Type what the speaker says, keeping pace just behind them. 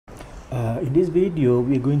In this video,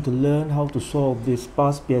 we are going to learn how to solve this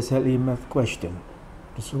past PSLE math question,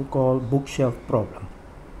 the so-called bookshelf problem.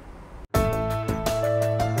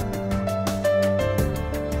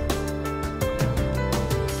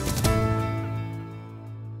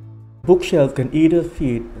 Bookshelf can either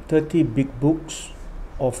fit 30 big books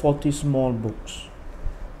or 40 small books.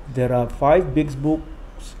 There are 5 big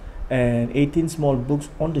books and 18 small books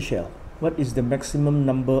on the shelf. What is the maximum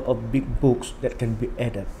number of big books that can be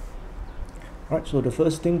added? Right, so the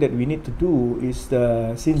first thing that we need to do is,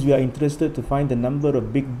 since we are interested to find the number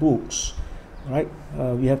of big books, right,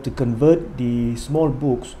 we have to convert the small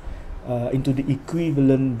books into the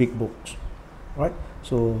equivalent big books, right?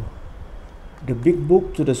 So the big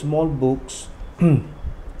book to the small books, the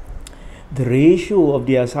ratio of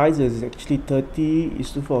their sizes is actually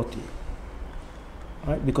 30:40,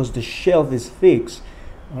 right? Because the shelf is fixed,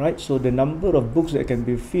 right? So the number of books that can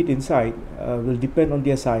be fit inside will depend on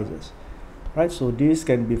their sizes. Right, so this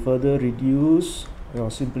can be further reduced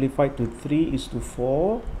or simplified to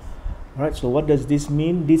 3:4. Right, so what does this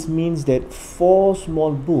mean? This means that 4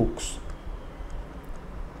 small books,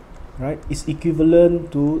 right, is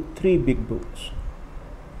equivalent to 3 big books.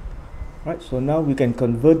 Right, so now we can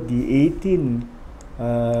convert the 18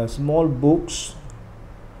 small books,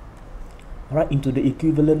 right, into the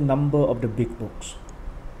equivalent number of the big books.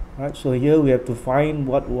 Right, so here we have to find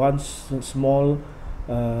what one small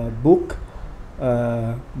book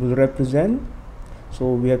will represent.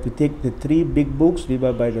 So we have to take the 3 big books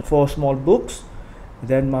divided by the 4 small books,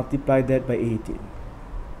 then multiply that by 18.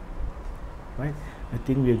 Right, I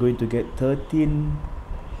think we are going to get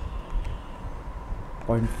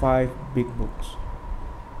 13.5 big books.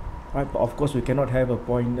 Right, but of course we cannot have a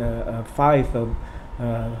 0.5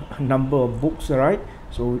 number of books, right?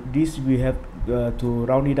 So this we have to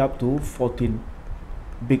round it up to 14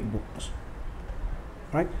 big books.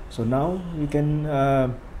 Right, so now we can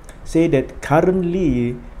say that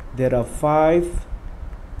currently there are 5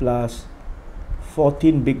 plus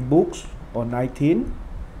 14 big books, or 19.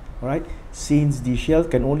 Right, since the shelf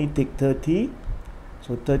can only take 30,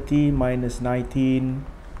 so 30 minus 19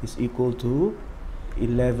 is equal to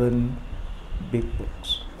 11 big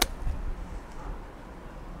books.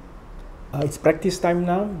 It's practice time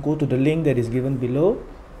now. Go to the link that is given below.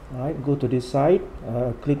 Right, go to this site,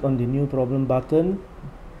 click on the new problem button.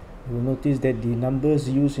 You will notice that the numbers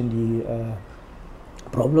used in the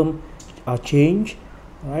problem are changed,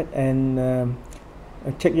 right? And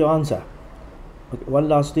check your answer. Okay, one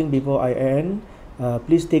last thing before I end,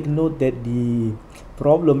 please take note that the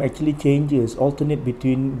problem actually changes, alternate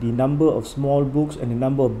between the number of small books and the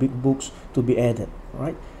number of big books to be added.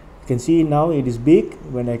 Right? You can see now it is big.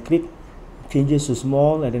 When I click, it changes to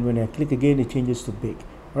small, and then when I click again, it changes to big.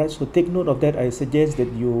 Right, so take note of that. I suggest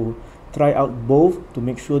that you try out both to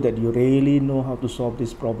make sure that you really know how to solve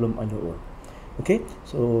this problem on your own. Okay,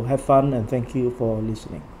 so have fun and thank you for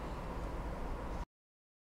listening.